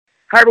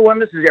Hi, everyone.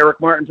 This is Eric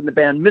Martin from the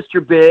band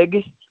Mr.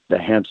 Big, the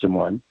handsome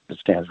one that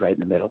stands right in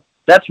the middle.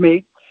 That's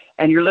me.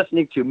 And you're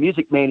listening to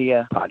Music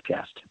Mania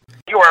Podcast.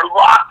 You are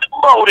locked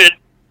and loaded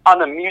on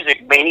the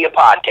Music Mania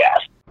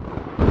Podcast.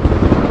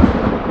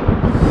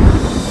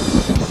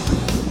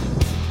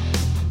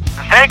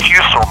 Thank you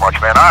so much,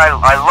 man.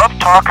 I love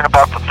talking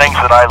about the things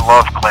that I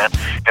love, Clint.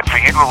 And for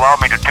you to allow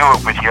me to do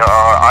it with you,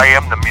 I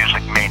am the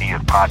Music Mania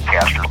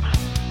Podcaster.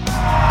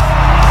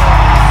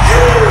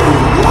 You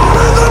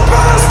wanted the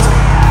best!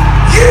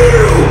 You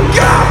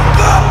got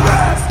the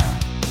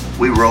best!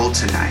 We roll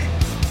tonight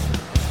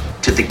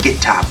to the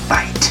guitar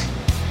bite.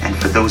 And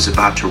for those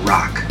about to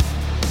rock,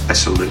 I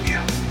salute you.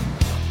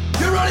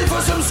 You ready for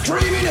some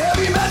screaming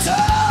heavy metal?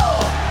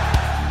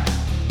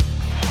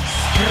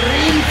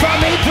 Scream for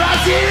me,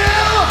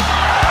 Brazil!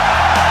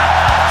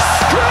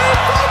 Scream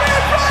for me,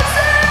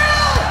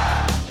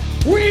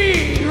 Brazil!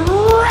 We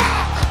rock!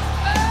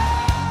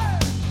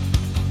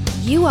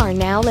 You are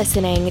now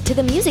listening to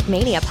the Music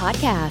Mania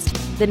Podcast,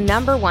 the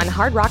 #1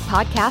 hard rock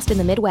podcast in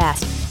the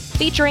Midwest,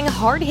 featuring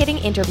hard-hitting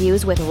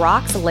interviews with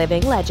rock's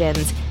living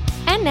legends.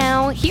 And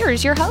now,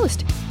 here's your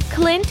host,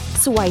 Clint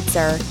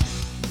Schweitzer.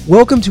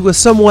 Welcome to a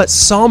somewhat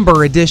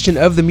somber edition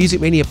of the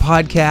Music Mania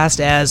Podcast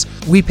as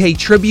we pay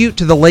tribute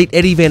to the late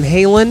Eddie Van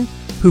Halen,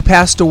 who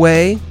passed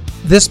away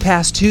this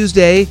past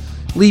Tuesday,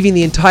 leaving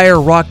the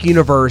entire rock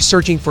universe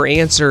searching for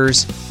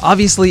answers.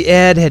 Obviously,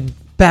 Ed had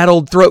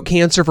battled throat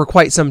cancer for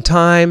quite some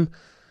time,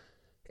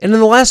 and in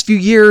the last few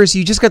years,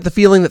 you just got the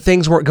feeling that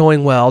things weren't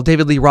going well.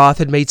 David Lee Roth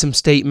had made some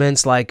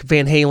statements like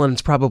Van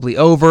Halen's probably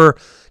over,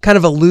 kind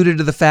of alluded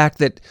to the fact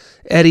that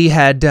Eddie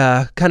had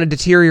kind of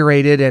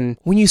deteriorated. And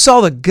when you saw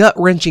the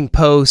gut-wrenching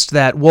post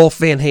that Wolf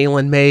Van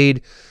Halen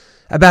made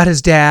about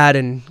his dad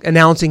and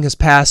announcing his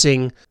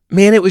passing,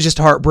 man, it was just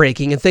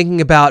heartbreaking. And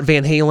thinking about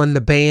Van Halen,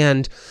 the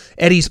band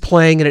Eddie's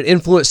playing, and it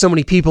influenced so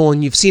many people,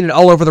 and you've seen it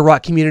all over the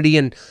rock community,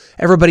 and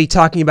everybody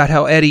talking about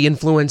how Eddie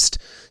influenced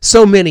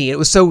so many. It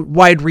was so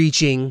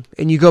wide-reaching.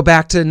 And you go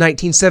back to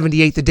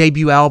 1978, the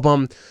debut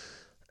album.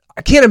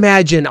 I can't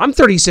imagine, I'm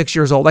 36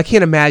 years old, I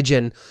can't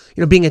imagine,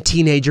 being a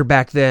teenager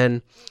back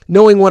then,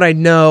 knowing what I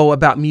know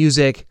about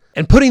music,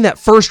 and putting that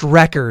first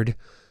record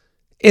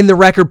in the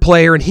record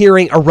player and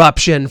hearing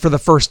Eruption for the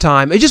first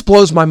time. It just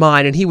blows my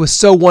mind, and he was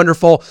so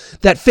wonderful.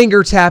 That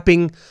finger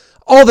tapping,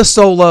 all the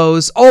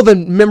solos, all the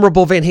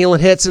memorable Van Halen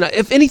hits, and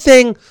if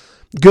anything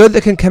good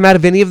that can come out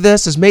of any of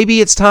this is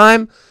maybe it's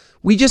time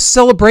we just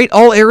celebrate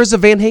all eras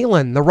of Van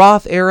Halen, the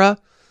Roth era,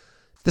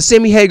 the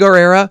Sammy Hagar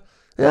era,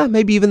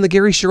 maybe even the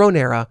Gary Cherone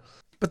era.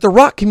 But the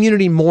rock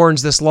community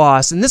mourns this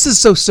loss, and this is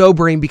so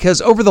sobering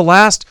because over the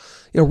last,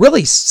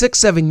 really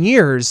 6-7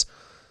 years,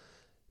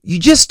 you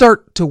just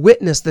start to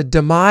witness the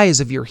demise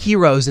of your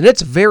heroes, and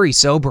it's very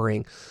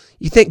sobering.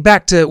 You think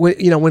back to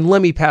when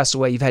Lemmy passed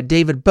away. You've had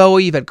David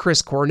Bowie, you've had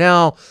Chris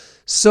Cornell,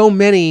 so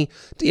many,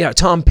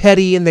 Tom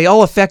Petty, and they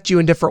all affect you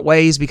in different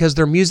ways because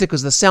their music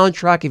was the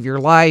soundtrack of your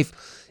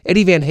life.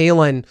 Eddie Van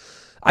Halen.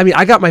 I mean,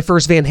 I got my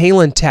first Van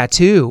Halen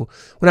tattoo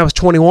when I was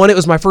 21. It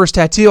was my first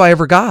tattoo I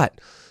ever got.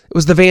 It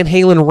was the Van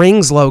Halen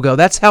Rings logo.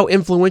 That's how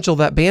influential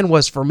that band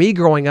was for me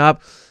growing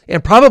up,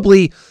 and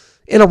probably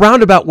in a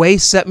roundabout way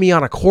set me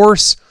on a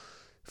course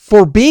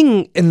for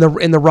being in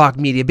the rock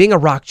media, being a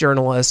rock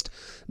journalist,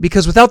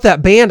 because without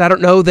that band, I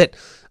don't know that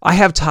I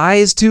have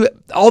ties to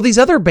all these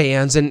other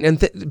bands and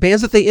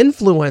bands that they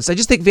influenced. I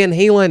just think Van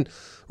Halen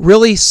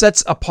really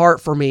sets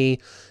apart for me,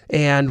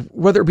 and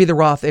whether it be the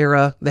Roth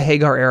era, the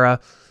Hagar era,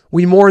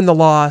 we mourn the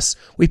loss.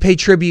 We pay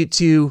tribute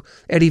to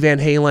Eddie Van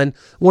Halen,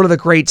 one of the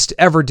greats to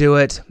ever do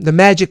it. The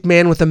magic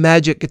man with the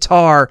magic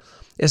guitar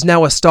is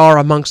now a star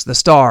amongst the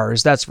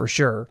stars, that's for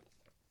sure.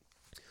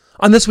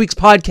 On this week's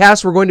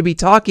podcast, we're going to be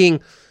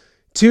talking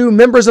to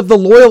members of the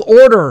Loyal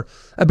Order,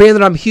 a band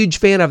that I'm a huge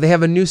fan of. They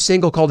have a new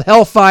single called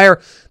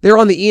Hellfire. They're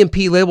on the EMP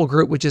label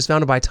group, which is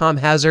founded by Tom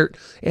Hazard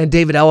and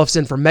David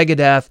Ellefson from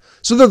Megadeth.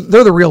 So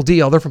they're the real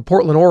deal. They're from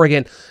Portland,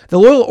 Oregon. The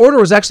Loyal Order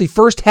was actually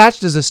first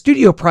hatched as a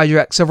studio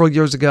project several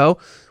years ago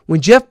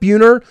when Jeff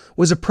Buhner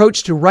was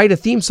approached to write a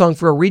theme song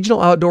for a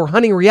regional outdoor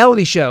hunting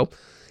reality show.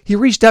 He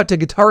reached out to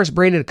guitarist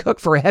Brandon Cook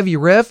for a heavy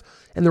riff,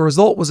 and the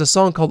result was a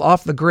song called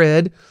Off the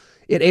Grid.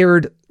 It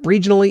aired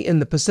regionally in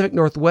the Pacific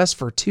Northwest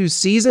for 2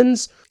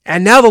 seasons.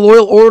 And now the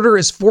Loyal Order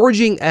is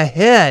forging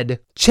ahead.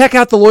 Check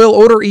out the Loyal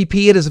Order EP.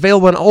 It is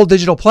available on all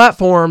digital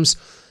platforms.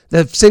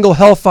 The single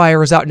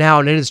Hellfire is out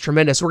now, and it is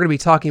tremendous. We're going to be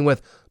talking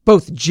with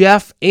both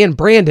Jeff and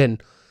Brandon.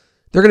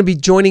 They're going to be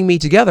joining me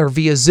together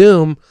via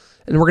Zoom,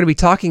 and we're going to be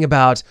talking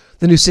about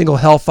the new single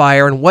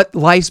Hellfire and what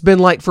life's been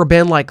like for a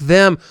band like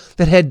them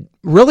that had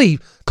really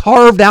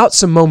carved out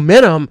some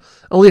momentum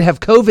only to have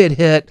COVID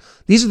hit.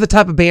 These are the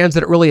type of bands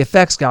that it really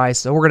affects, guys.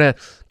 So we're going to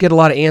get a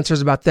lot of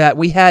answers about that.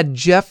 We had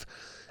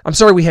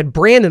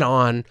Brandon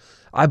on,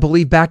 I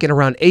believe, back in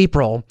around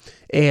April,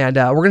 and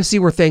we're going to see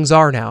where things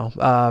are now.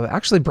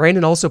 Actually,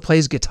 Brandon also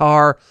plays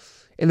guitar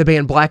in the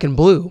band Black and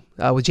Blue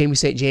with Jamie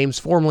St. James,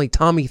 formerly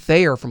Tommy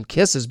Thayer from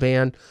Kiss's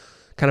band,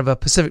 kind of a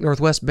Pacific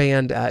Northwest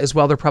band as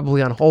well. They're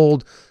probably on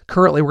hold.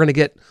 Currently, we're going to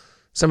get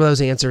some of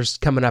those answers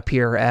coming up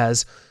here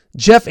as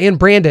Jeff and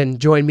Brandon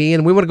join me,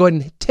 and we want to go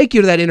ahead and take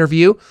you to that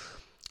interview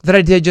that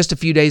I did just a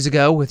few days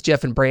ago with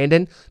Jeff and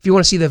Brandon. If you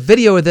want to see the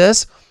video of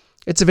this,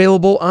 it's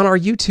available on our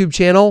YouTube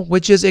channel,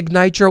 which is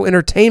Ignitro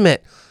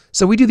Entertainment.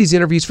 So we do these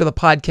interviews for the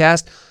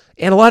podcast,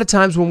 and a lot of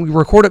times when we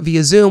record it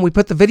via Zoom, we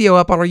put the video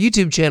up on our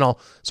YouTube channel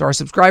so our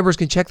subscribers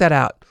can check that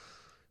out.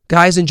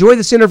 Guys, enjoy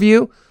this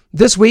interview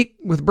this week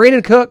with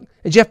Brandon Cook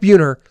and Jeff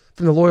Buhner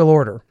from the Loyal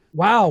Order.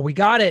 Wow, we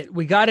got it.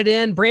 We got it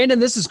in. Brandon,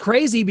 this is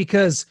crazy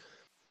because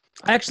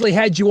I actually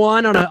had you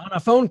on a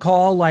phone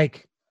call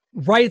like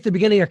right at the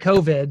beginning of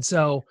COVID.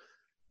 So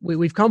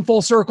we've come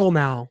full circle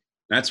now.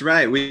 That's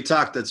right. We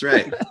talked. That's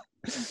right.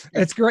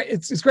 It's great.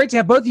 It's great to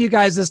have both of you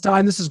guys this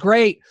time. This is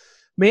great,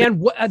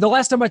 man. The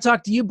last time I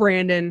talked to you,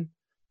 Brandon,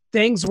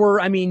 things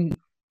were, I mean,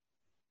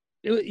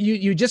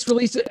 you just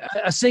released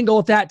a single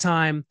at that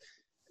time.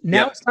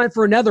 Now It's time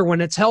for another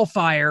one. It's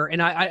Hellfire.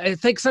 And I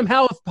think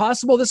somehow, if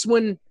possible, this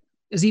one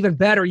is even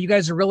better. You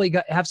guys are really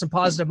have some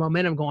positive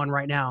momentum going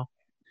right now.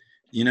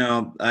 You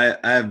know, I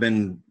have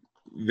been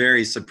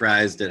very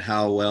surprised at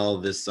how well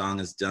this song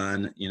is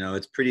done. You know,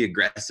 it's pretty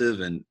aggressive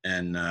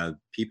and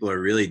people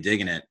are really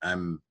digging it.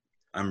 I'm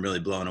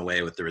really blown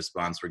away with the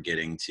response we're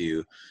getting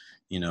to,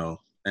 you know,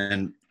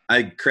 and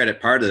I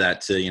credit part of that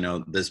to, you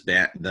know, this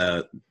band,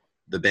 the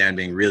band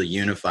being really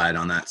unified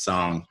on that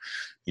song.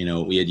 You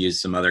know, we had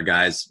used some other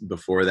guys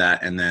before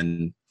that, and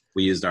then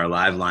we used our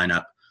live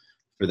lineup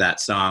for that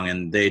song,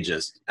 and they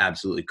just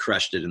absolutely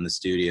crushed it in the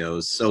studio. It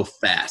was so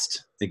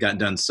fast. It got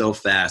done so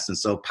fast and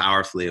so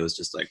powerfully. It was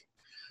just like,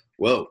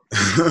 whoa.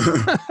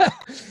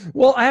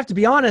 Well, I have to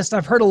be honest.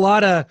 I've heard a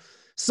lot of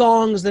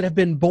songs that have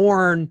been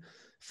born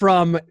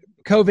from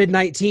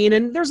COVID-19,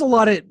 and there's a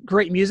lot of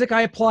great music.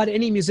 I applaud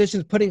any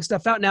musicians putting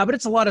stuff out now, but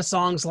it's a lot of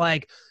songs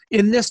like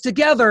In This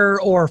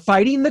Together or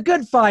Fighting the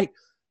Good Fight.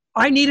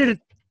 I needed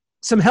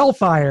some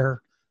Hellfire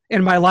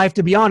in my life,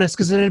 to be honest,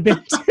 because it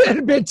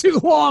had been too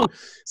long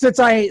since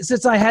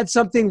I had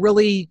something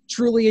really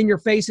truly in your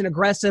face and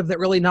aggressive that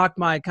really knocked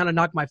my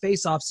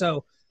face off.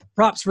 So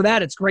props for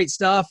that. It's great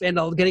stuff, and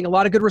getting a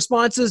lot of good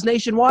responses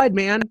nationwide,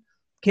 man.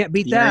 Can't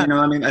beat that. You know,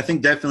 I mean, I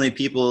think definitely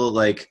people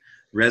like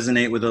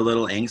resonate with a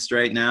little angst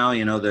right now.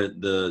 You know,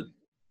 the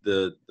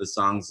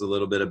song's a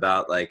little bit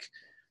about like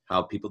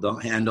how people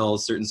don't handle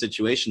certain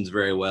situations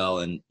very well,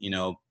 and you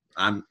know,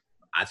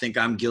 I think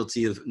I'm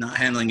guilty of not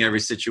handling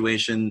every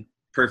situation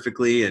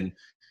perfectly, and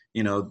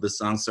you know, the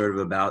song's sort of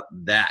about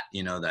that.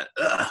 You know, that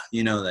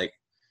you know, like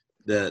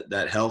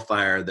that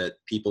hellfire that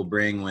people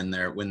bring when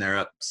they're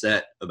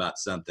upset about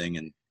something,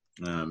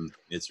 and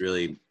it's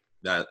really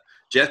that.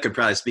 Jeff could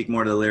probably speak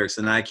more to the lyrics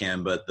than I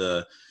can, but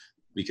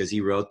because he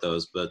wrote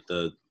those, but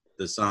the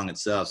song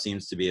itself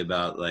seems to be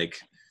about like,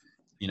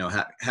 you know,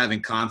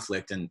 having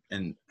conflict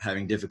and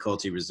having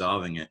difficulty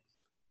resolving it.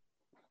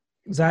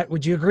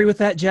 Would you agree with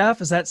that, Jeff?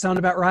 Does that sound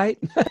about right?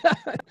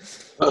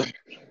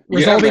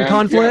 Resolving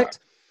conflict?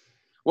 Yeah.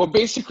 Well,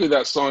 basically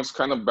that song's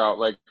kind of about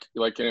like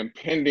an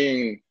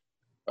impending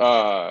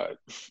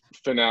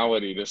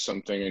finality to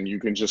something, and you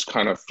can just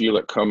kind of feel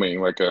it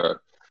coming.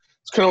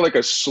 It's kind of like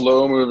a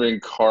slow moving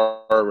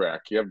car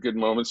wreck. You have good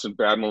moments and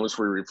bad moments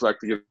where you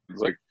reflect. It's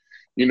like,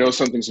 you know,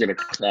 something's going to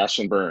crash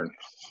and burn.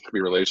 It could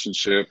be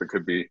relationship. It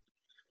could be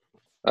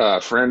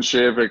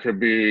friendship. It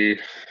could be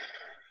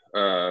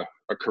a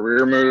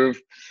career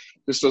move.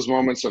 Just those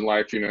moments in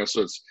life, you know.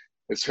 So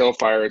it's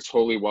hellfire. It's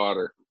holy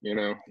water, you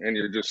know. And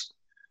you're just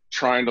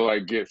trying to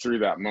like get through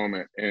that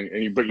moment,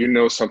 but you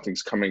know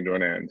something's coming to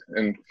an end.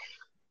 And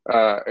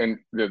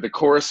the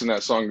chorus in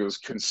that song goes,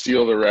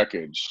 "Conceal the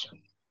wreckage.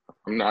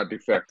 I'm not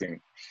defecting.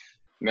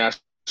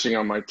 Gnashing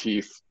on my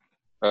teeth."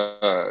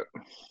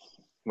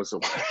 What's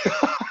it?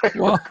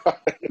 Well,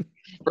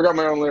 forgot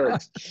my own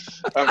lyrics.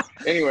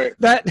 Anyway,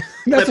 that's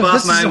flip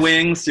off my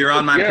wings. You're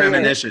on my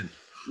premonition.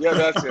 Yeah,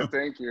 that's it.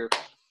 Thank you.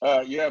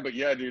 But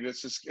dude,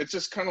 it's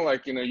just kind of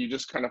like, you know, you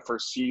just kind of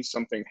foresee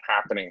something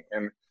happening,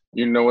 and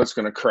you know it's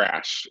going to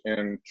crash.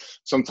 And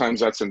sometimes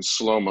that's in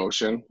slow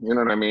motion. You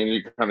know what I mean?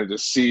 You kind of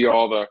just see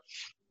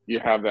you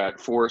have that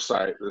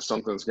foresight that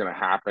something's going to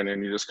happen,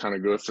 and you just kind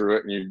of go through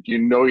it, and you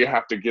know you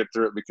have to get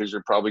through it because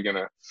you're probably going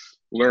to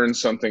learn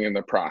something in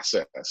the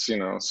process, you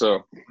know.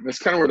 So that's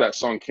kind of where that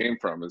song came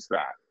from, is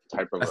that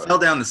type of. I fell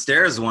down the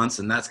stairs once,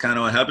 and that's kind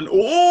of what happened.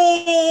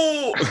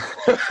 Oh,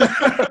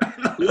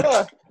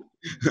 yeah,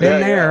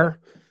 been there.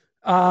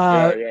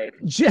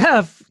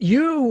 Jeff,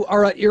 you're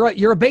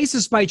a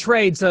bassist by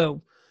trade,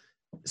 so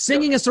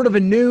singing is sort of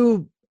a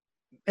new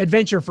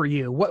adventure for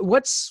you.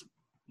 What's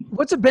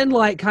it been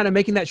like kind of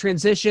making that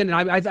transition?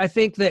 And I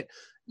think that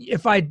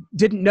if I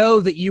didn't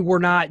know that you were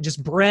not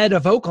just bred a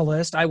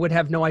vocalist, I would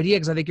have no idea,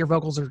 because I think your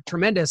vocals are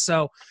tremendous.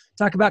 So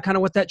talk about kind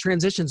of what that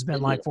transition's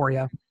been like for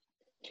you.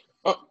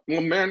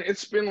 Well, man,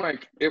 it's been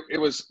like, it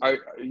was,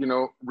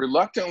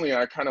 reluctantly,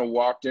 I kind of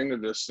walked into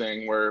this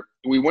thing where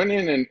we went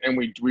in and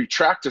we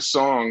tracked a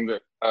song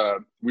that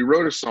we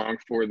wrote a song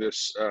for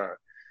this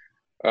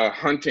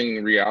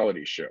hunting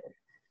reality show.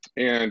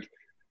 And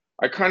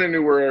I kind of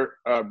knew where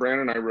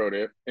Brandon and I wrote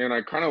it, and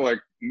I kind of like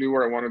knew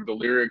where I wanted the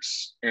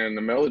lyrics and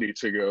the melody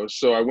to go.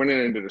 So I went in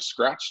and did a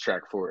scratch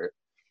track for it.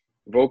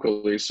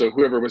 vocally. So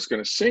whoever was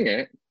going to sing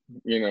it,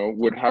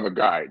 would have a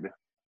guide.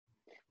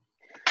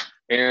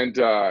 And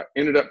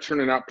ended up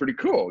turning out pretty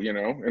cool,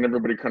 and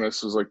everybody kind of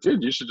was like,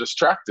 dude, you should just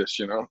track this,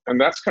 and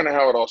that's kind of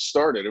how it all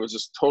started. It was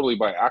just totally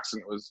by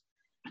accident. It was,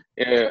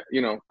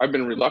 I've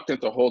been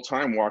reluctant the whole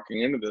time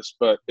walking into this,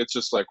 but it's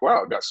just like,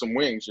 wow, it got some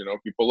wings,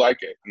 people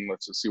like it, and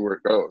let's just see where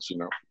it goes,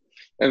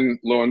 and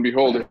lo and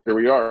behold, here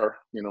we are,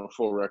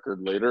 full record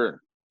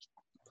later,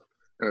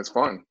 and it's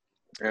fun.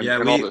 And, yeah,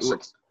 and all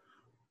this,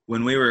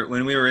 when we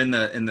were in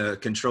the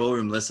control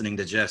room listening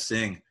to Jeff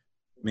sing,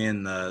 me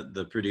and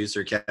the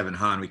producer Kevin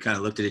Hahn, we kind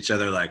of looked at each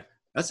other like,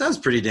 that sounds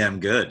pretty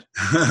damn good.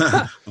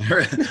 I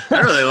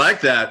really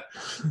like that.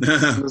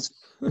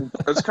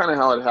 That's kind of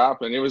how it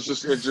happened. It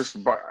just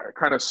I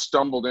kind of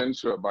stumbled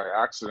into it by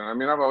accident. I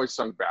mean, I've always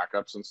sung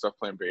backups and stuff,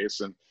 playing bass,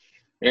 and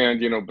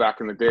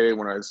back in the day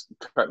when I was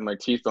cutting my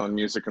teeth on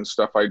music and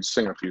stuff, I'd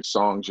sing a few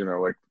songs,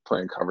 like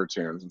playing cover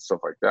tunes and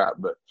stuff like that.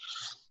 But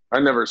I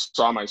never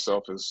saw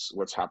myself as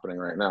what's happening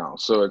right now.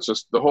 So it's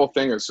just, the whole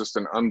thing is just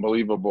an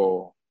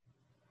unbelievable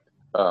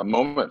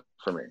moment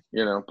for me,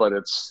 but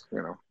it's,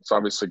 it's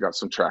obviously got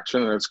some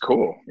traction and it's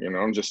cool.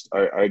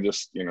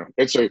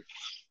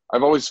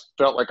 I've always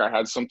felt like I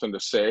had something to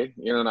say,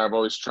 and I've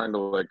always tried to,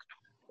 like,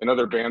 in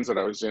other bands that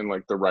I was in,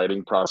 like the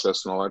writing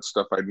process and all that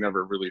stuff, I'd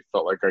never really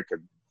felt like I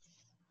could,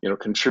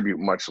 contribute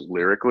much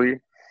lyrically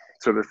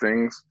to the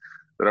things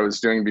that I was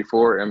doing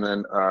before. And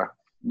then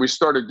we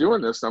started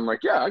doing this, and I'm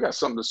like, yeah, I got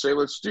something to say.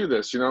 Let's do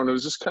this, and it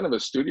was just kind of a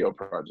studio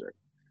project.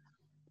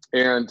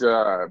 And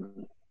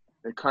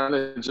it kind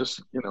of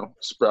just,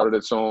 sprouted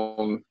its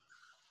own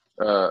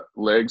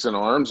legs and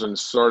arms and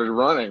started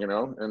running,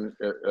 and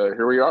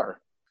here we are.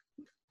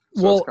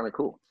 So it's kind of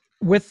cool.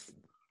 With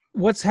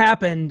what's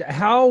happened,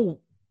 how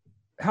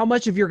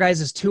much of your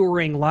guys'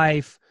 touring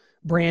life,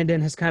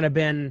 Brandon, has kind of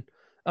been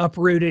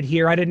uprooted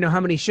here? I didn't know how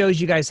many shows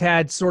you guys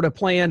had sort of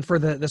planned for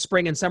the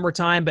spring and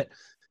summertime, but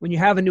when you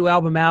have a new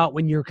album out,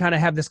 when you kind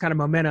of have this kind of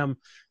momentum,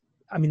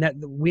 I mean, that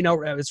we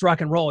know it's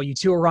rock and roll. You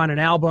tour on an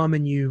album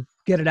and you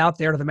get it out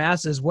there to the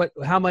masses.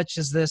 How much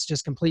has this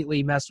just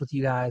completely messed with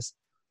you guys?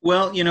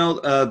 Well,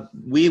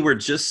 we were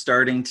just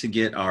starting to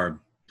get our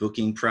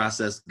booking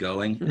process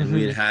going, and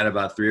we had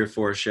about 3 or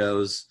 4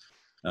 shows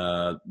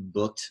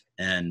booked,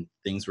 and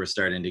things were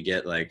starting to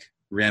get like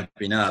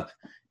ramping up.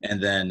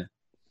 And then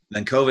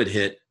COVID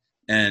hit,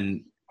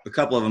 and a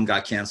couple of them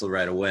got canceled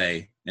right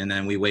away. And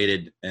then we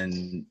waited,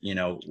 and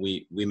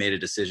we made a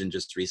decision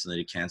just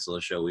recently to cancel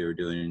a show we were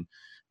doing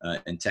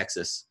in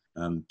Texas,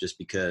 just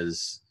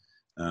because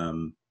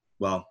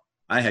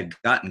I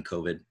had gotten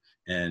COVID,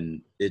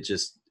 and it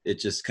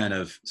just kind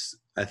of,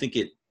 I think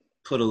it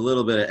put a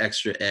little bit of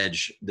extra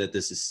edge that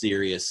this is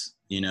serious,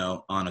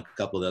 on a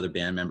couple of the other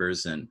band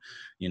members. And,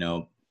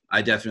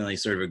 I definitely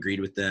sort of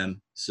agreed with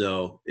them.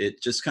 So it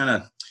just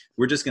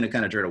we're just going to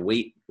kind of try to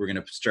wait. We're going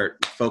to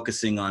start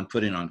focusing on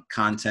putting on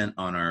content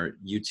on our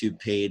YouTube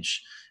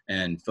page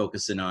and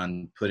focusing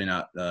on putting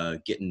out,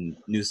 getting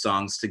new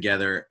songs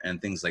together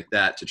and things like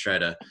that to try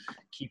to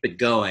keep it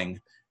going.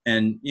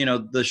 And,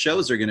 the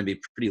shows are going to be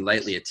pretty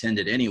lightly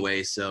attended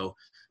anyway. So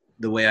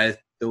the way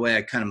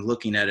I kind of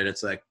looking at it,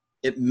 it's like,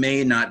 it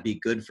may not be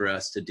good for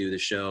us to do the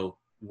show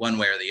one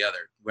way or the other,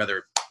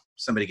 whether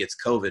somebody gets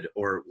COVID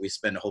or we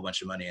spend a whole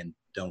bunch of money and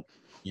don't,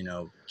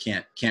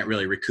 can't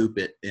really recoup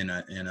it in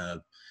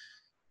a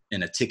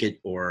ticket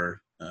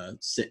or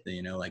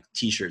like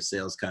t-shirt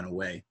sales kind of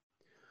way.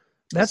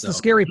 That's the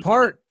scary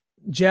part,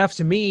 Jeff,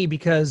 to me,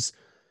 because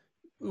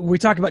we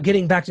talk about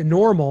getting back to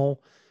normal.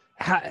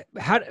 How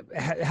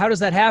does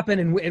that happen?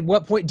 And at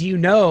what point do you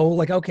know,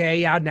 like,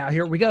 okay, yeah, now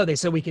here we go. They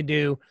said we could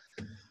do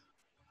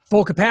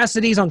full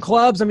capacities on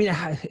clubs. I mean,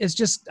 it's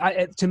just,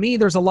 to me,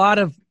 there's a lot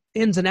of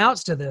ins and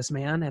outs to this,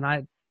 man. And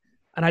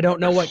I don't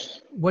know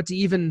what to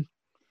even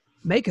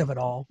make of it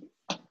all.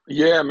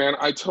 Yeah, man,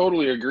 I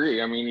totally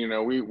agree. I mean,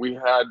 we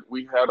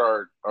had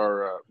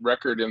our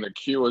record in the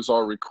queue. It was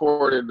all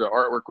recorded. The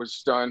artwork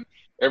was done.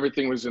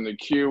 Everything was in the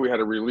queue. We had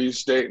a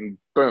release date, and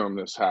boom,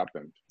 this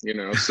happened.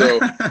 So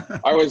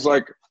I was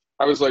like,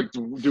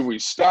 do we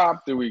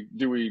stop? Do we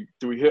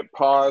hit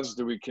pause?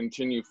 Do we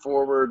continue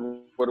forward?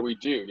 What do we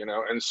do?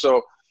 And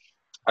so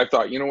I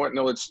thought, you know what?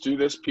 No, let's do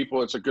this.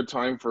 People, it's a good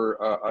time for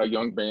a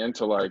young band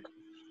to, like,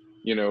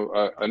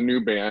 a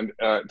new band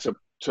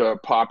to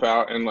pop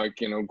out and,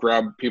 like,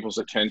 grab people's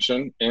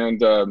attention.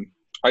 And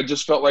I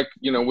just felt like,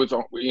 with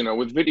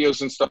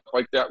videos and stuff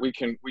like that, we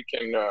can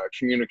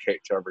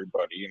communicate to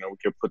everybody. We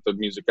could put the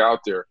music out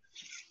there.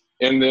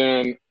 And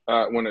then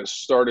when it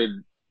started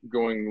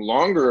going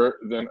longer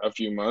than a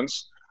few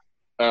months,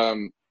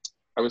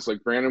 I was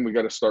like, Brandon, we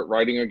got to start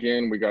writing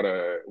again. We got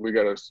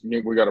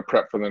to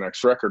prep for the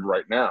next record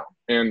right now.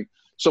 And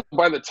so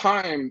by the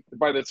time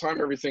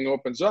everything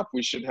opens up,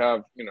 we should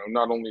have,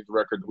 not only the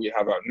record we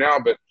have out now,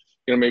 but,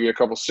 maybe a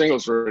couple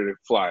singles ready to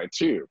fly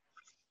too.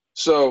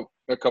 So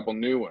a couple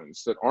new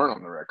ones that aren't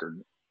on the record.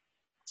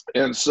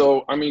 And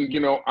so, I mean,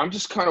 I'm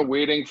just kind of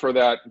waiting for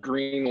that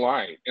green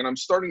light, and I'm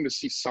starting to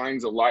see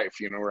signs of life,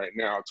 right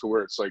now, to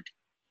where it's like,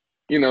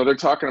 you know, they're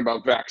talking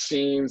about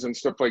vaccines and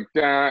stuff like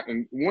that.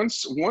 And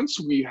once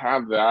we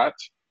have that,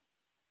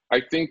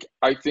 I think,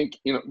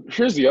 you know,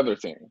 here's the other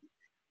thing.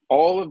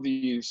 All of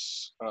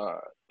these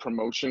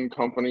promotion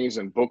companies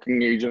and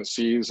booking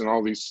agencies and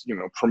all these, you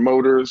know,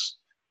 promoters,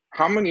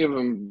 how many of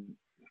them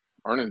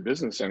aren't in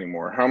business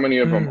anymore? How many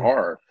of them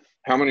are?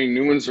 How many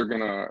new ones are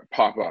going to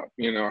pop up?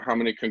 You know, how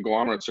many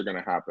conglomerates are going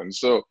to happen?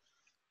 So,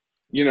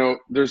 you know,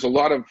 there's a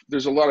lot of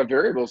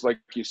variables, like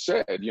you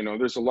said. You know,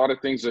 there's a lot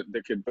of things that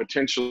could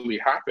potentially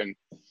happen.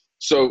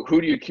 So who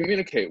do you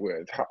communicate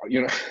with? How,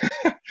 you know,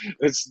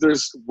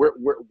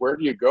 where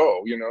do you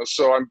go? You know,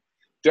 so I'm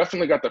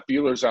definitely got the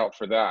feelers out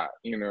for that,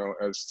 you know,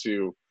 as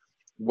to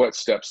what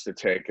steps to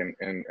take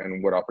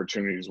and what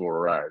opportunities will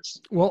arise.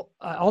 Well,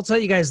 I'll tell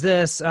you guys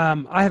this.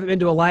 I haven't been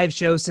to a live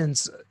show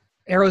since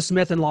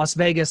Aerosmith in Las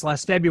Vegas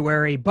last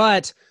February,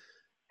 but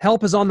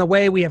help is on the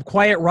way. We have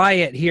Quiet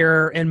Riot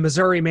here in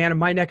Missouri, man, in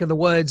my neck of the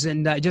woods,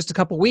 in just a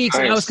couple weeks.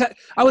 Nice. And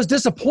I was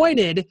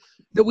disappointed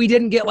that we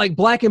didn't get like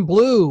Black and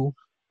Blue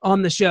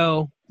on the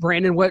show.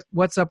 Brandon,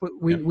 what's up?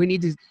 We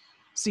need to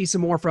see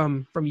some more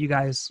from you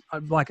guys,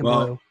 Black and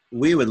Blue.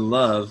 We would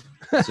love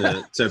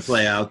to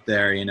play out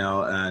there, you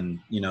know, and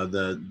you know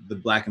the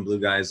Black and Blue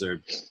guys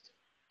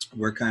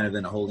we're kind of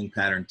in a holding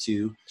pattern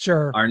too.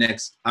 Sure. Our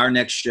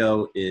next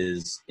show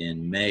is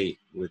in May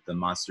with the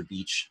Monster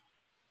Beach.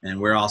 And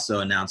we're also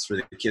announced for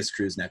the Kiss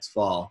Cruise next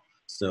fall.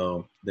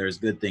 So there's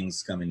good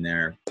things coming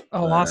there.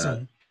 Oh, but,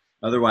 awesome.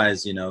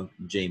 Otherwise, you know,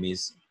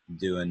 Jamie's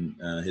doing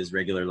his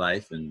regular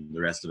life and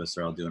the rest of us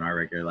are all doing our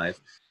regular life.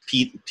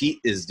 Pete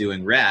is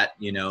doing Rat,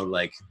 you know,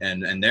 like,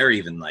 and they're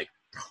even like,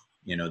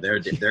 you know,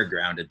 they're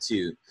grounded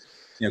too.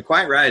 You know,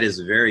 Quiet Riot is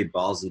a very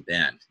ballsy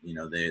band. You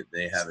know,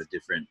 they have a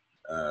different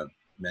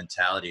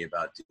mentality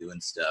about doing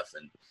stuff.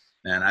 And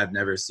man, I've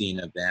never seen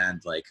a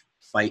band like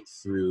fight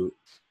through,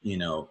 you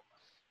know,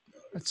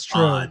 that's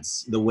true.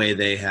 Odds the way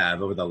they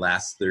have over the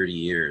last 30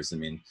 years. I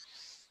mean,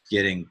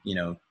 getting, you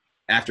know,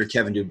 after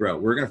Kevin Dubrow,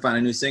 we're going to find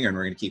a new singer and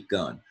we're going to keep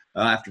going.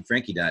 After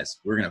Frankie dies,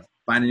 we're going to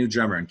find a new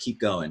drummer and keep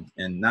going.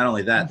 And not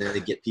only that, they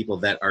get people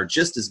that are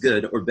just as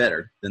good or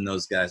better than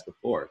those guys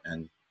before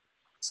and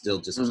still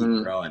just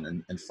keep growing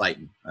and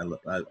fighting.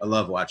 I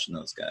love watching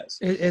those guys.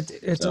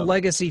 It's a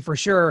legacy for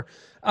sure.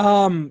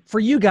 For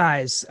you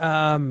guys,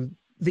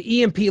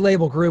 the EMP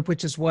label group,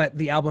 which is what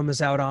the album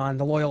is out on,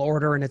 The Loyal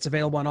Order, and it's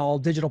available on all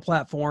digital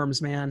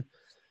platforms, man.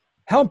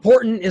 How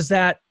important is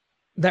that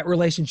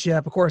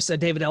relationship? Of course,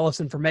 David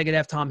Ellefson from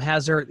Megadeth, Tom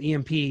Hazard,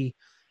 EMP,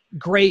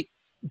 great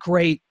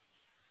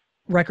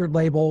record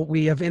label.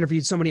 We have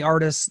interviewed so many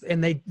artists,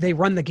 and they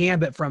run the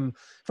gambit from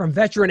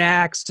veteran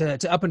acts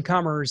to up and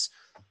comers.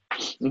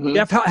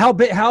 Jeff,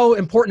 how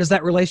important is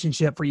that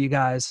relationship for you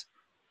guys?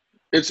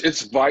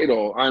 It's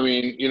vital. I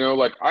mean, you know,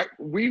 like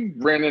we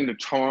ran into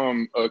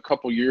Tom a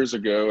couple years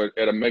ago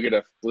at a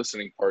Megadeth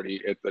listening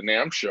party at the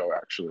NAMM show.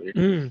 Actually,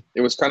 it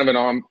was kind of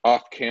an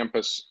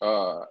off-campus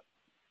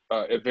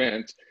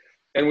event,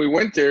 and we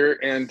went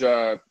there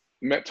and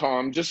met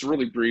Tom just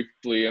really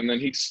briefly, and then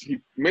he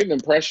made an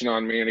impression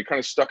on me, and it kind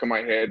of stuck in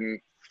my head.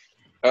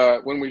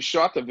 And when we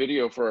shot the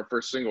video for our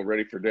first single,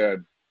 Ready for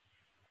Dead,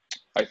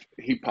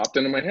 he popped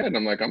into my head, and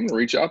I'm like, I'm gonna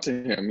reach out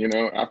to him, you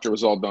know, after it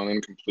was all done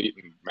and complete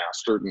and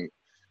mastered and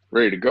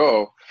ready to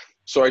go.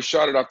 So I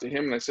shot it off to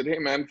him and I said, hey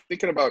man,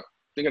 thinking about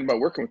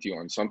working with you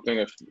on something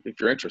if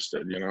you're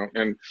interested, you know.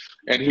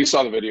 And he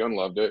saw the video and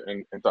loved it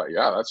and thought,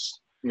 yeah,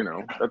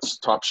 that's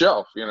top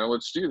shelf, you know,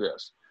 let's do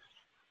this.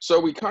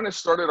 So we kind of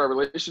started our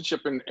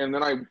relationship, and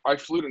then I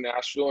flew to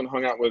Nashville and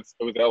hung out with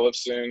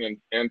Ellefson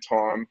and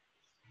Tom,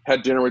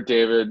 had dinner with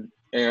David,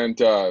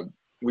 and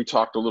we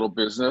talked a little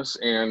business.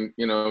 And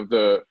you know,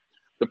 the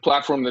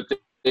platform that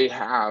they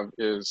have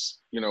is,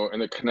 you know,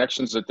 and the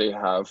connections that they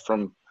have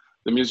from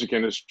the music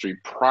industry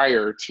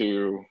prior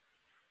to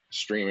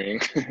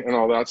streaming and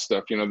all that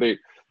stuff, you know,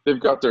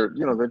 they've got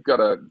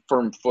a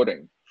firm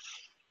footing.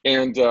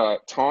 And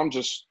Tom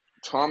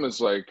is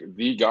like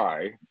the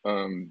guy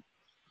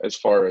as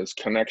far as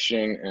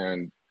connections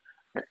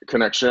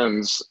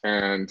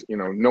and, you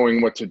know,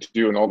 knowing what to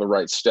do and all the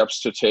right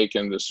steps to take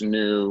in this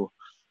new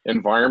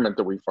environment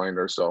that we find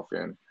ourselves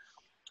in.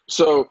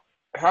 So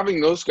having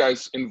those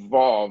guys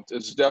involved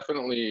is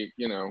definitely,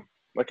 you know,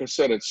 like I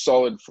said, it's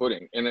solid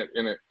footing, and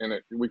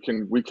we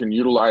can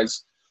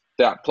utilize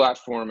that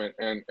platform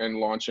and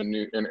launch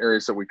in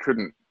areas that we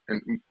couldn't,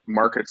 in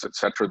markets,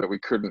 etc., that we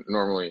couldn't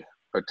normally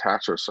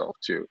attach ourselves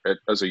to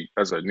as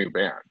a new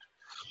band,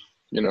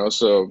 you know.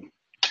 So,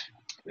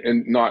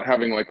 and not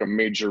having like a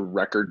major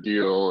record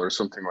deal or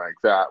something like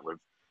that with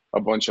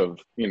a bunch of,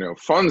 you know,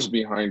 funds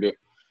behind it,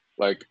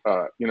 like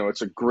you know,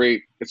 it's a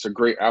great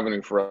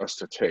avenue for us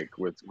to take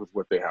with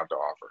what they have to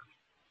offer.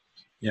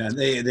 Yeah,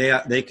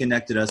 they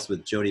connected us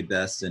with Jody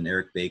Best and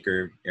Eric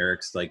Baker.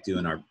 Eric's like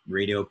doing our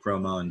radio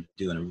promo and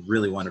doing a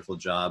really wonderful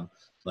job.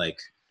 Like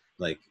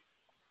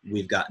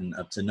we've gotten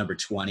up to number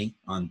 20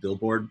 on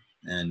Billboard,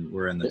 and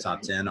we're in the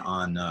top 10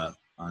 on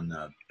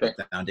the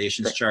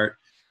Foundations chart.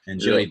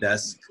 And Jody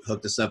Best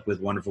hooked us up with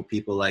wonderful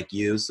people like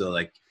you. So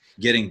like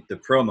getting the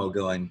promo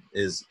going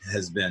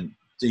has been,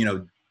 you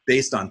know,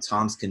 based on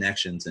Tom's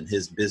connections and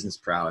his business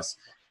prowess,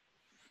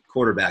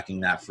 quarterbacking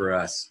that for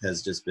us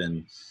has just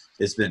been,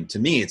 to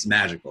me, it's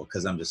magical,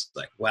 because I'm just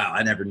like, wow,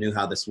 I never knew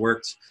how this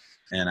worked.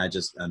 And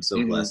I'm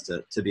so blessed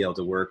to be able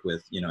to work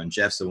with, and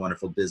Jeff's a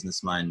wonderful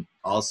business mind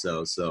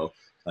also. So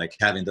like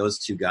having those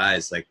two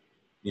guys, like,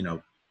 in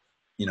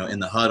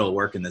the huddle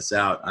working this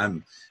out,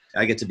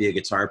 I get to be a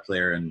guitar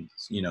player and,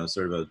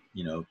 sort of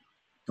a,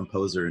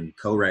 composer and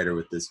co-writer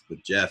with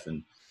Jeff.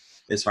 And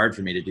it's hard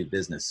for me to do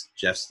business.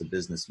 Jeff's the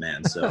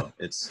businessman. So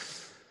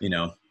it's,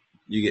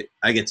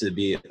 I get to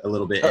be a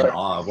little bit in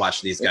awe of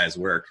watching these guys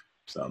work.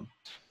 So.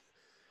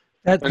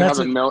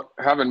 Having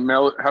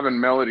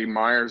Melody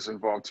Myers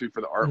involved too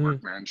for the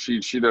artwork, man. She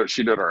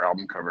did our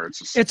album cover.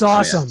 It's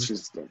awesome.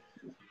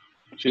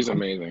 She's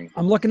amazing.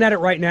 I'm looking at it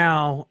right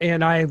now,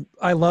 and I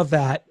love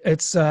that.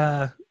 It's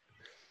I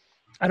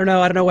don't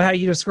know how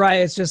you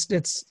describe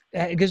it.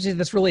 It gives you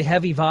this really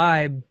heavy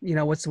vibe.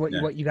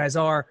 What you guys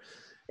are,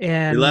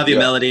 and we love you,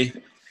 Melody.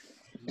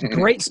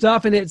 Great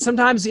stuff. And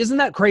sometimes isn't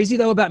that crazy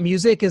though about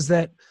music, is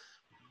that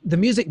the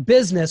music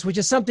business, which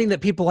is something that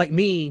people like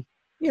me,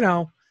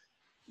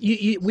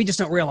 we just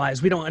don't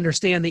realize. We don't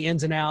understand the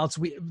ins and outs.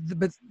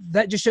 But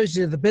that just shows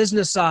you the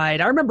business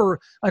side. I remember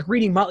like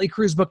reading Motley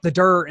Crue's book, The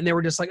Dirt, and they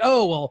were just like,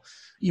 oh, well,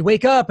 you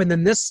wake up and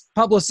then this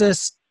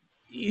publicist,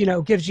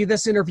 gives you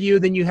this interview.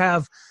 Then you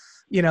have,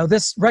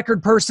 this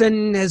record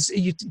person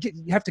you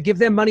have to give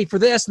them money for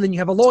this. And then you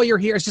have a lawyer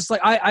here. It's just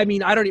like,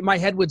 my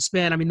head would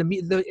spin. I mean,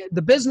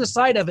 the business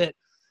side of it,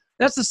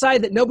 that's the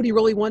side that nobody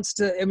really wants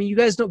to. I mean, you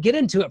guys don't get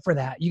into it for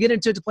that. You get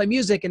into it to play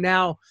music, and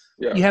now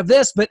you have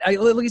this. But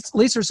at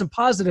least there's some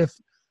positive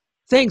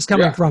things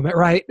coming from it,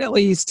 right? At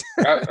least.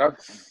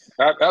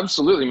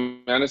 Absolutely,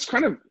 man. It's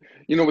kind of,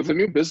 with the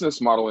new business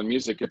model in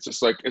music, it's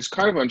just like, it's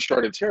kind of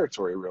uncharted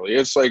territory, really.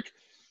 It's like,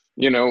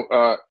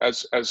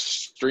 as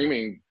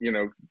streaming,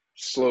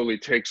 slowly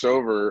takes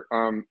over,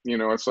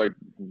 it's like,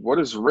 what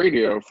is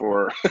radio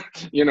for?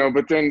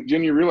 But then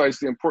you realize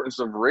the importance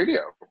of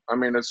radio. I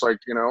mean, it's like,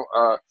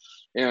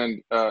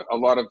 and a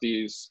lot of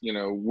these,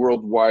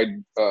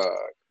 worldwide,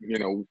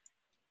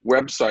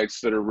 websites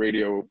that are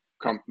radio,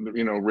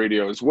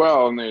 radio as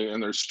well,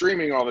 and they're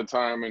streaming all the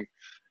time, and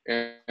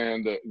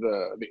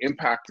the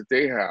impact that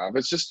they have.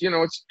 It's just,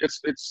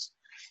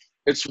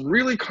 it's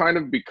really kind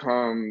of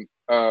become,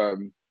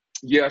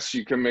 yes,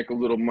 you can make a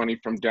little money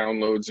from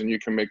downloads, and you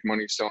can make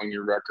money selling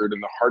your record.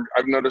 And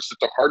I've noticed that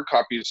the hard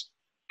copies,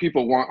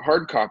 people want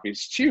hard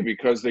copies too,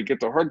 because they get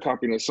the hard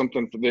copy and it's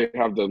something, they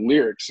have the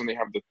lyrics and they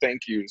have the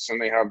thank yous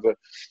and they have the,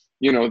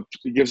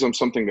 it gives them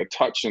something to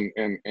touch, and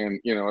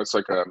it's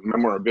like a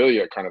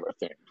memorabilia kind of a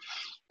thing.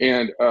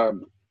 And,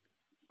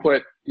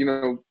 but,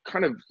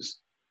 kind of,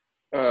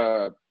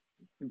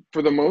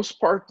 for the most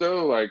part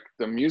though, like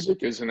the music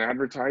is an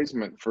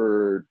advertisement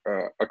for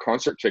a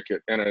concert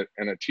ticket and a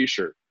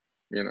t-shirt.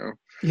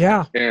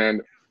 Yeah.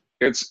 And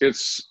it's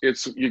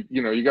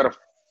you got to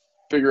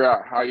figure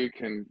out how you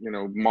can,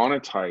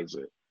 monetize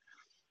it.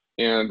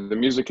 And the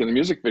music and the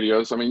music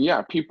videos, I mean,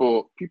 yeah,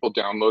 people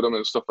download them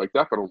and stuff like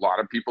that, but a lot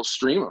of people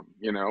stream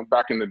them,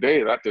 back in the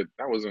day that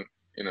wasn't,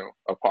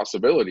 a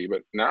possibility,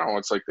 but now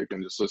it's like they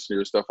can just listen to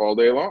your stuff all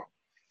day long.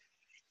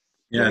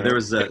 Yeah. There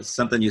was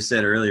something you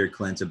said earlier,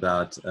 Clint,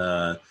 about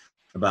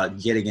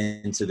getting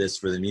into this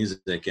for the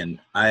music. And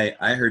I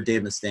heard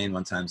Dave Mustaine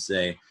one time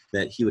say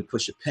that he would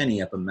push a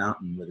penny up a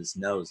mountain with his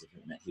nose if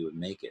it meant he would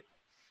make it.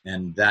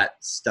 And that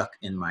stuck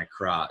in my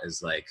craw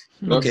as like,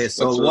 okay,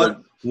 so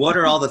what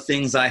are all the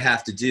things I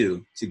have to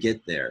do to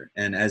get there?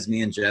 And as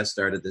me and Jeff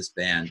started this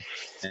band,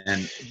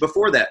 and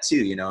before that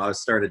too, I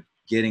started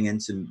getting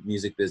into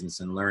music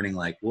business and learning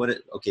like,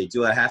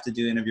 do I have to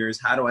do interviews?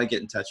 How do I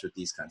get in touch with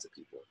these kinds of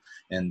people?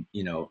 And,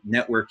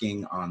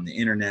 networking on the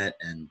internet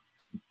and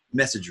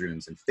message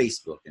rooms and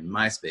Facebook and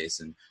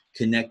MySpace and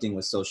connecting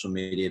with social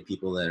media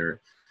people that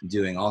are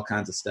doing all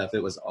kinds of stuff.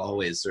 It was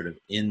always sort of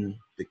in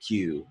the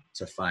queue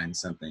to find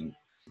something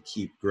to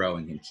keep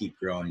growing and keep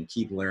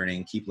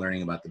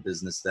learning about the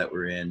business that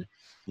we're in,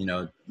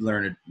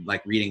 learn,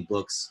 like reading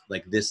books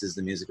like This Is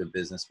the Music of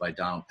Business by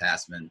Donald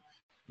Passman,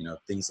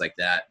 things like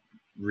that,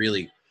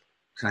 really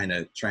kind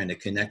of trying to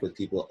connect with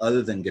people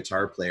other than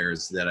guitar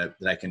players that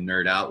I can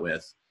nerd out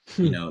with,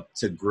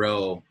 to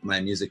grow my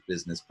music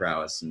business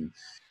prowess. And,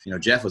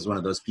 Jeff was one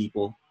of those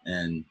people,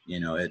 and,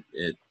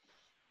 it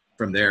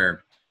from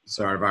there,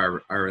 sort of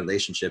our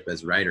relationship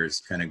as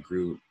writers kind of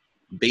grew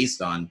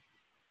based on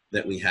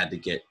that. We had to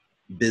get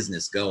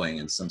business going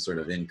and some sort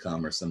of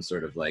income or some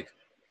sort of like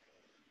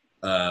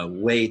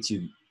way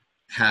to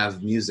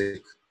have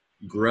music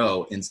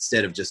grow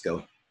instead of just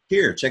go,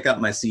 here, check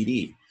out my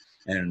CD.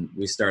 And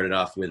we started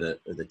off with a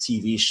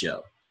TV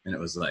show, and it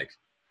was like,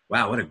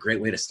 wow, what a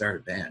great way to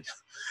start a band.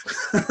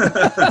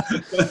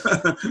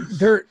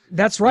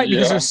 That's right,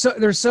 because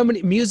there's so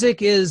many.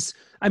 Music is,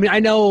 I mean, I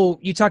know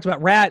you talked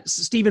about Rat.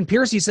 Stephen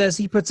Piercy says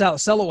he puts out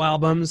solo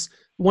albums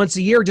once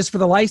a year just for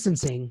the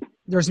licensing.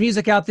 There's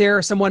music out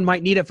there. Someone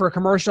might need it for a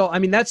commercial. I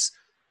mean, that's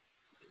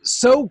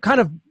so kind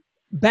of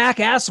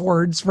back-ass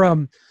words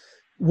from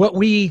what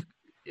we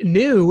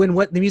new in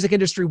what the music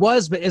industry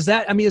was, but is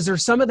there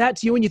some of that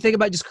to you when you think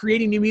about just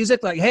creating new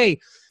music? Like, hey,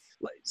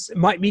 it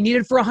might be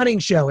needed for a hunting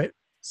show.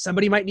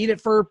 Somebody might need it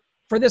for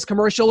this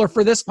commercial or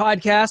for this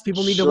podcast.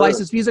 People need to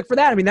license music for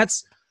that. I mean,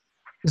 does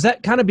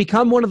that kind of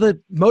become one of the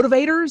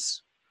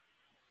motivators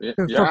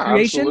for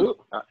creation?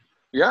 Absolutely.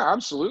 Yeah,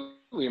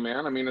 absolutely,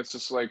 man. I mean, it's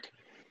just like,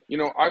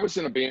 I was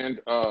in a band,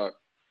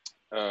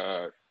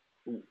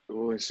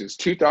 this is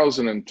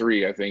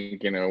 2003, I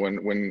think,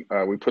 when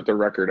we put the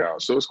record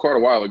out. So it was quite a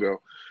while ago,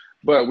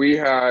 but we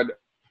had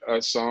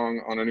a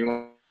song on a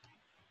New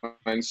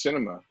Line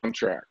Cinema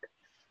soundtrack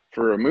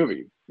for a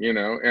movie,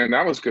 and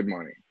that was good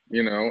money,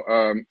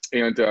 and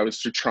it was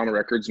through Trauma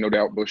Records, No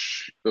Doubt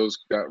Bush,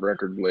 that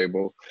record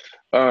label.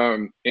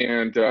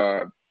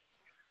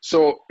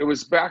 So it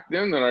was back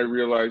then that I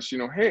realized,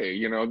 hey,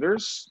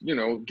 there's,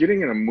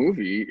 getting in a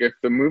movie, if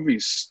the movie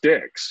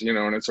sticks,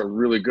 and it's a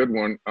really good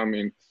one, I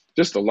mean,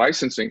 just the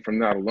licensing from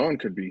that alone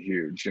could be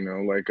huge,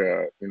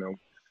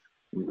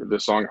 the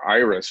song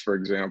Iris, for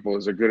example,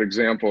 is a good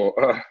example.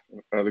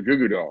 The Goo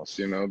Goo Dolls,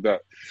 that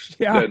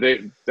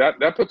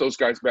put those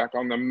guys back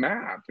on the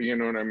map, you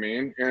know what I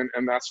mean?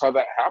 And that's how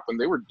that happened.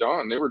 They were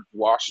done. They were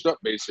washed up,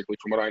 basically,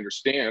 from what I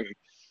understand. And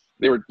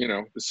they were,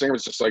 the singer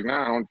was just like,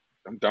 nah,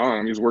 I'm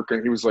done. He was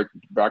working. He was like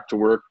back to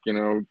work,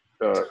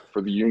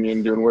 for the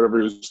union, doing whatever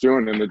he was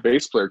doing. And the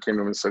bass player came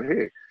to him and said,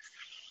 hey,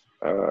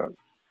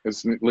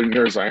 as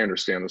near as I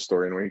understand the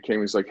story, and when he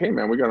came, he's like, hey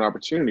man, we got an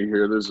opportunity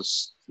here. There's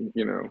this,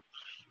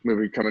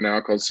 movie coming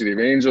out called City of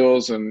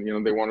Angels,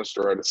 and they want us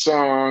to write a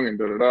song, and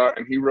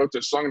and he wrote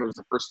this song, and it was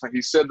the first time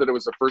he said that it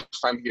was the first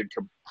time he had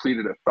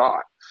completed a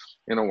thought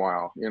in a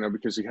while,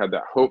 because he had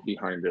that hope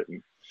behind it.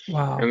 And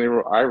wow. And they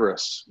wrote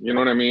Iris, you know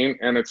what I mean?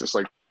 And it's just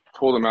like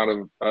pulled him out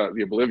of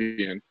the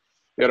oblivion.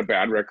 They had a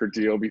bad record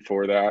deal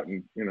before that,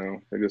 and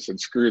they just said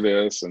screw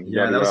this. And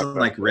that was on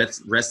like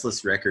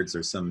Restless Records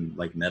or some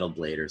like Metal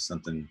Blade or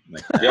something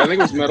like that. Yeah, I think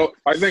it was Metal.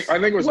 I think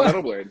it was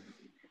Metal Blade.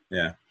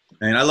 Yeah,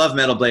 I mean, I love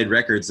Metal Blade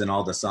Records and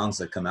all the songs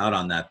that come out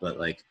on that, but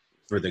like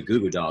for the Goo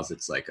Goo Dolls,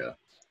 it's like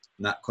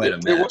not quite a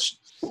match.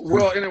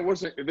 And it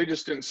wasn't. They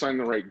just didn't sign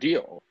the right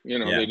deal.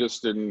 They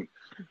just didn't.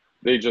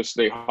 They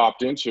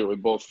hopped into it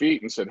with both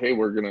feet and said, hey,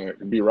 we're going to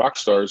be rock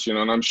stars, and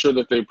I'm sure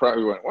that they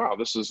probably went, wow,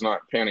 this is not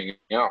panning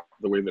out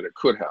the way that it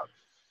could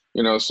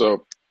have,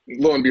 so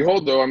lo and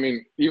behold, though, I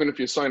mean, even if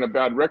you sign a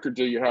bad record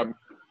deal, you have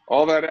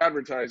all that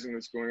advertising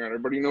that's going on.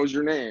 Everybody knows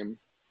your name,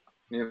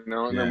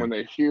 and then when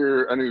they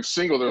hear a new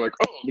single, they're like,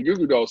 oh, the Goo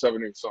Goo Dolls have a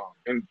new song.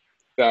 And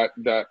that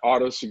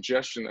auto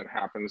suggestion that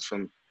happens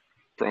from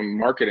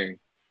marketing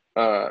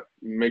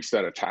makes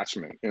that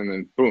attachment. And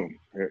then boom,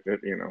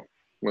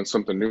 when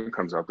something new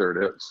comes out, there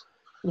it is.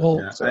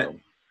 Well,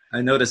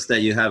 I noticed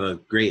that you have a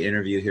great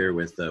interview here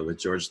with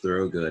George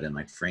Thorogood and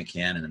like Frank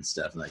Cannon and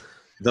stuff. Like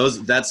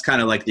that's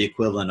kind of like the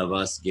equivalent of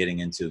us getting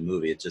into a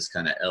movie. It just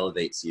kind of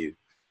elevates you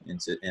in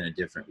a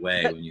different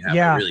way when you have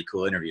a really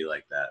cool interview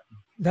like that.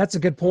 That's a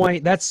good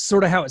point. That's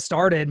sort of how it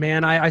started,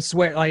 man. I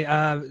swear, like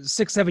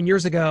 6-7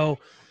 years ago,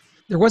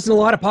 there wasn't a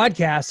lot of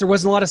podcasts. There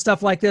wasn't a lot of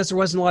stuff like this. There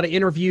wasn't a lot of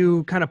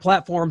interview kind of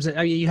platforms.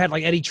 I mean, you had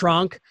like Eddie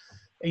Trunk.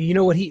 You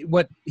know what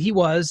he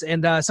was,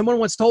 and someone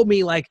once told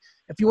me, like,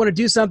 if you want to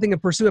do something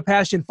and pursue a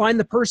passion, find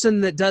the person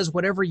that does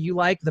whatever you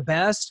like the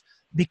best,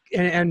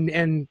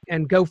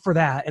 and go for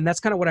that. And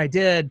that's kind of what I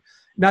did.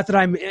 Not that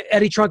I'm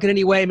Eddie Trunk in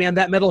any way, man.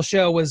 That metal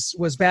show was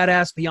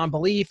badass beyond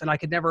belief, and I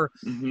could never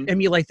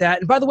emulate that.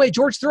 And by the way,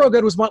 George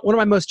Thorogood was one of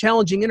my most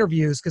challenging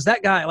interviews, because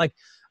that guy, like,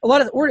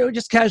 we're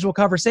just casual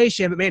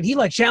conversation, but man, he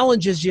like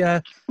challenges you,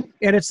 and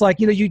it's like,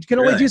 you can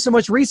only do so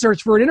much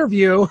research for an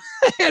interview,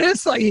 and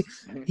it's like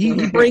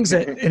he brings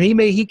it, and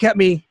he kept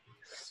me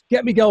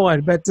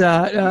going, but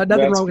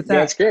nothing wrong with that.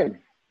 That's good.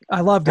 I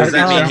loved it. Does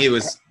that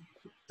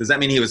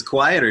mean he was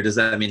quiet, or does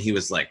that mean he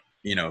was like,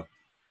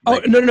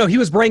 Oh, no. He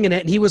was bringing it,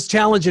 and he was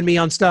challenging me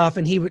on stuff,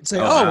 and he would say,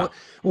 well,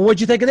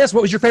 what'd you think of this?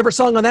 What was your favorite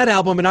song on that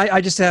album? And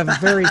I just have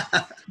very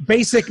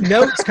basic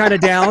notes kind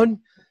of down.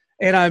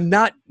 And I'm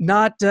not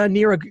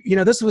near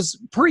this was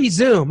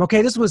pre-Zoom.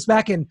 Okay, this was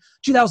back in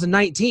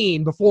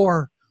 2019,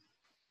 before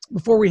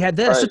we had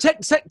this.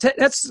 Right. So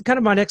that's kind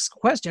of my next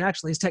question,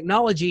 actually, is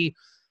technology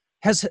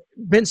has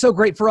been so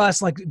great for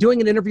us. Like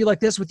doing an interview like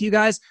this with you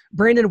guys,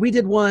 Brandon. We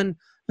did one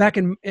back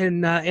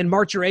in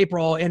March or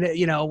April, and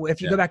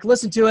if you go back and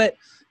listen to it,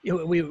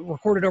 we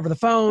recorded over the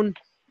phone.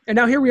 And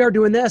now here we are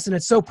doing this, and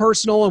it's so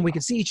personal, and we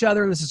can see each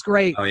other, and this is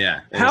great. Oh yeah.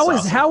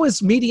 How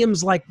is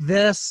mediums like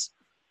this,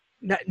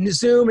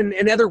 Zoom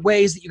and other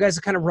ways that you guys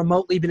have kind of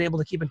remotely been able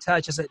to keep in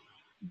touch, has it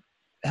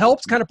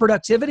helped kind of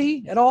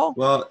productivity at all?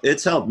 Well,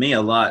 it's helped me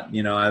a lot.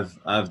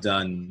 I've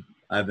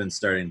been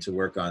starting to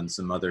work on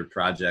some other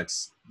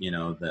projects,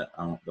 that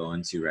I won't go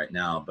into right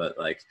now, but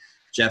like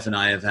Jeff and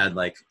I have had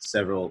like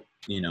several,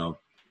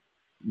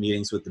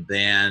 meetings with the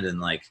band,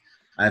 and like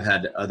I've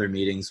had other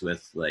meetings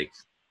with like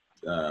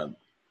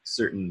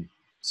certain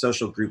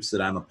social groups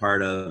that I'm a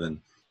part of, and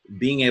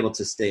being able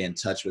to stay in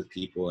touch with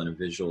people in a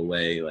visual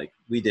way. Like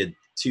we did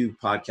 2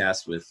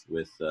 podcasts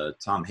with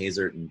Tom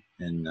Hazert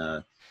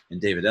and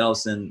David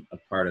Ellison, a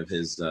part of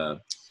his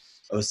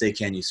Say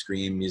Can You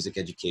Scream music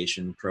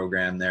education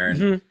program there.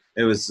 And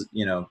it was,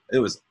 it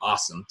was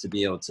awesome to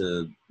be able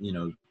to,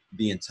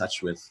 be in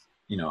touch with,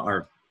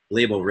 our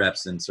label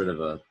reps in sort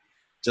of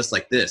just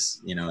like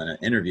this, in an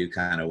interview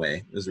kind of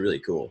way. It was really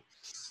cool.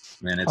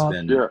 Man,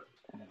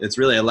 it's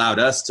really allowed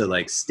us to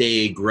like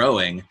stay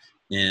growing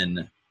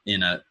in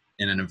an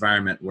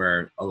environment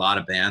where a lot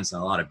of bands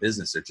and a lot of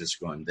business are just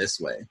going this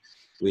way.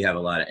 We have a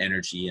lot of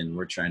energy, and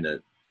we're trying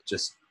to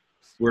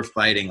we're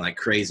fighting like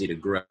crazy to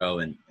grow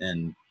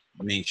and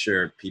make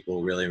sure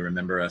people really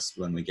remember us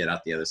when we get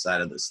out the other side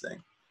of this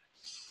thing.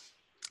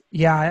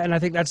 Yeah, and I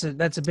think that's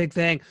a big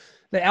thing.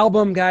 The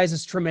album, guys,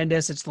 is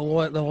tremendous. It's the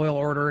Loyal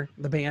Order,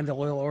 the band, The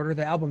Loyal Order,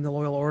 the album, The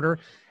Loyal Order.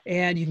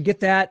 And you can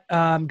get that.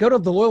 Go to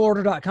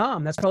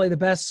theloyalorder.com. That's probably the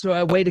best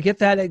way to get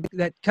that.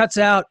 That cuts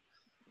out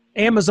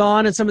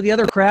Amazon and some of the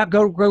other crap.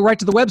 Go right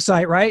to the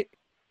website, right?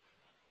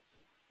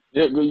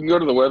 Yeah, you can go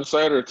to the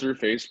website or through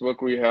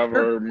Facebook. We have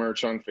our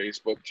merch on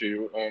Facebook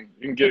too. You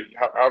can get it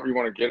however you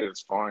want to get it.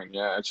 It's fine.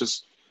 Yeah, it's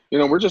just,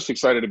 we're just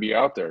excited to be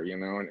out there,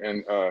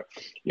 and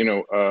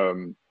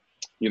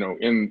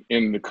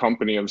in the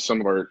company of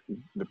some of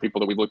the people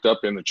that we looked up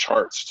in the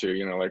charts too,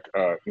 like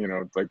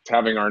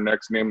having our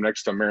next name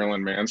next to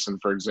Marilyn Manson,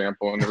 for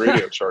example, in the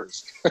radio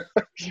charts.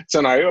 It's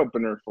an eye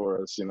opener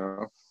for us,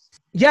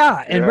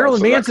 Yeah, and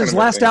Marilyn Manson's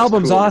last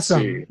album's cool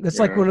awesome. That's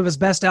like one of his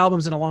best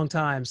albums in a long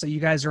time. So you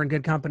guys are in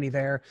good company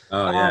there.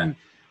 Oh, yeah.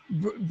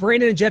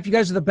 Brandon and Jeff, you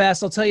guys are the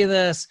best. I'll tell you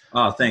this.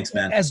 Oh, thanks,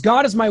 man. As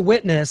God is my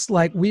witness,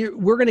 like we're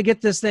going to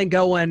get this thing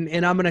going,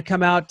 and I'm going to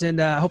come out and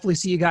hopefully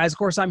see you guys. Of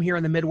course, I'm here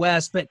in the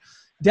Midwest, but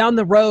down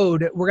the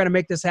road, we're going to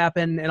make this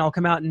happen, and I'll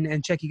come out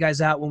and check you guys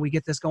out when we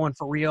get this going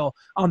for real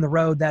on the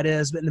road, that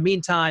is. But in the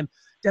meantime,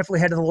 definitely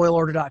head to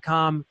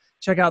theloyalorder.com.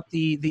 Check out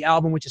the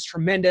album, which is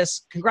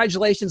tremendous.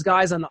 Congratulations,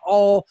 guys, on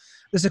all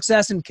the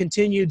success and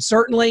continued.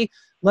 Certainly,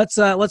 let's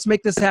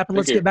make this happen.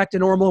 Let's get back to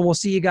normal, and we'll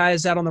see you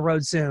guys out on the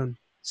road soon.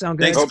 Sound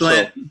good? Thanks,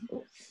 Clint.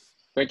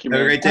 Thank you, man.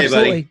 Have a great day,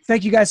 Absolutely. buddy.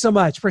 Thank you guys so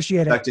much.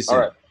 Appreciate it. Talk to you soon.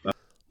 All right.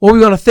 Well, we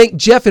want to thank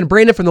Jeff and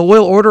Brandon from The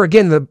Loyal Order.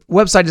 Again, the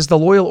website is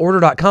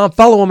theloyalorder.com.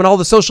 Follow them on all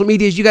the social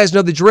medias. You guys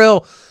know the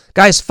drill.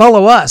 Guys,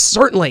 follow us,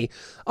 certainly,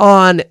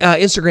 on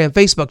Instagram,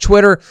 Facebook,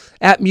 Twitter,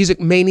 at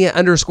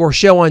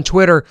musicmania_show on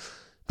Twitter.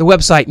 The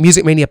website,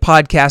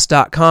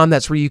 musicmaniapodcast.com.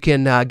 That's where you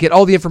can get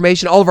all the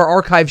information, all of our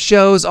archive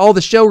shows, all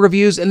the show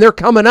reviews, and they're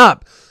coming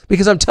up.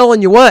 Because I'm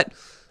telling you what,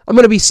 I'm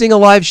going to be seeing a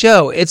live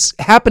show. It's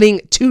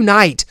happening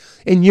tonight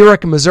in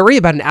Eureka, Missouri,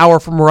 about an hour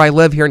from where I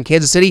live here in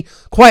Kansas City.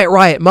 Quiet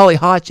Riot, Molly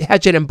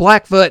Hatchet, and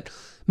Blackfoot.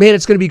 Man,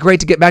 it's going to be great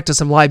to get back to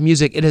some live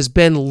music. It has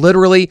been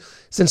literally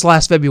since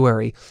last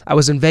February. I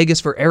was in Vegas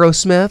for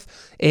Aerosmith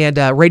and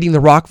Raiding the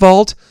Rock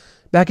Vault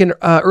back in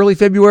early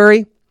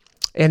February.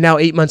 And now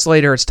 8 months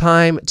later, it's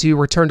time to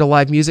return to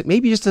live music.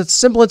 Maybe just a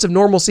semblance of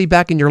normalcy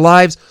back in your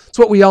lives. It's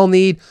what we all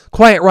need.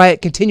 Quiet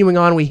Riot continuing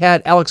on. We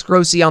had Alex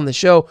Grossi on the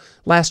show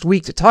last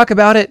week to talk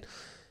about it.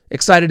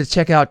 Excited to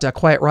check out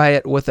Quiet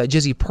Riot with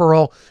Jizzy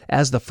Pearl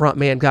as the front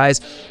man, guys.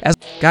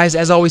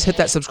 As always, hit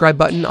that subscribe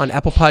button on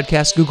Apple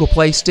Podcasts, Google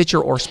Play, Stitcher,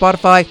 or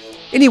Spotify.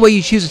 Any way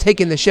you choose to take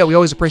in the show, we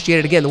always appreciate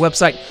it. Again, the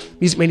website,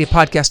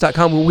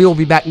 musicmaniapodcast.com. We will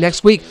be back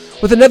next week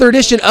with another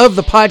edition of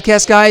the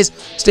podcast, guys.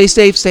 Stay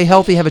safe, stay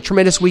healthy, have a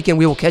tremendous weekend.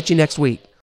 We will catch you next week.